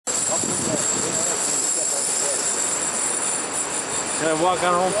Can I walk on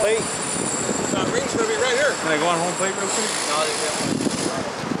home plate? Ring's gonna be right here. Can I go on home plate real quick? No, they can't.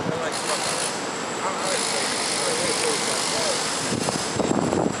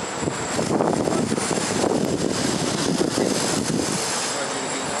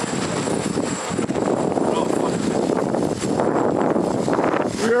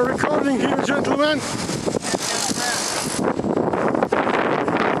 We are recording here, gentlemen.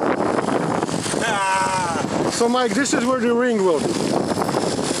 So, Mike, this is where the ring will be.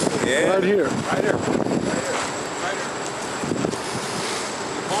 Yeah. Right here. Right here. Right here.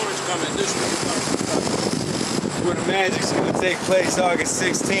 The opponent's coming this way. Where the Magic's going to take place August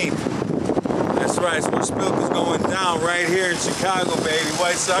 16th. That's right, it's where Szpilka's going down right here in Chicago, baby.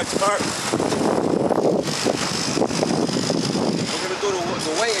 White Sox Park. We're going to do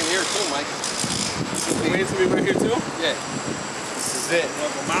the weigh-in here too, Mike. The weigh-in's going to be right here too? Yeah. This is it.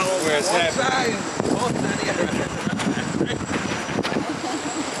 Where it's happening.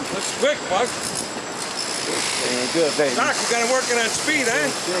 Looks quick, Buck. Good, baby. Doc, you got him working on speed,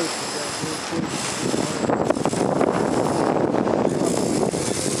 eh?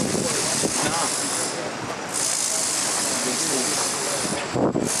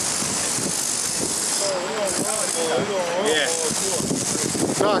 Yeah.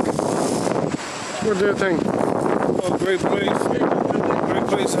 Doc, what do you think? Oh, great place. Great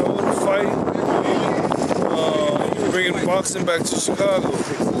place to hold a fight. Bringing boxing back to Chicago.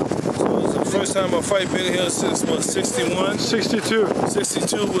 So it's the first time I fight been here since, what, 61? 62.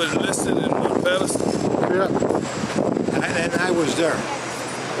 62 was listed in Patterson. Yeah. And I was there.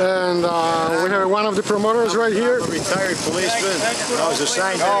 And we have one of the promoters right here. I'm a retired policeman. I was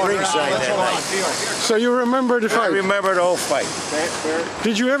assigned to the ringside that night. So you remember the I fight? remember the whole fight.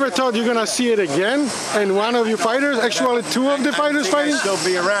 Did you ever thought you're gonna see it again? And one of you fighters, actually two of the fighters fighting? I'll still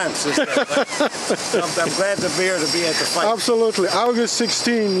be around, sister. I'm glad to be here to be at the fight. Absolutely. August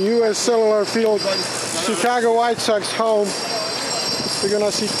 16, US Cellular Field, Chicago White Sox home. We're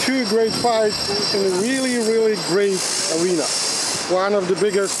gonna see two great fights in a really, really great arena. One of the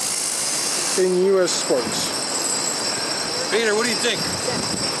biggest in US sports. Peter, what do you think?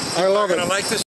 I love it. Gonna like this?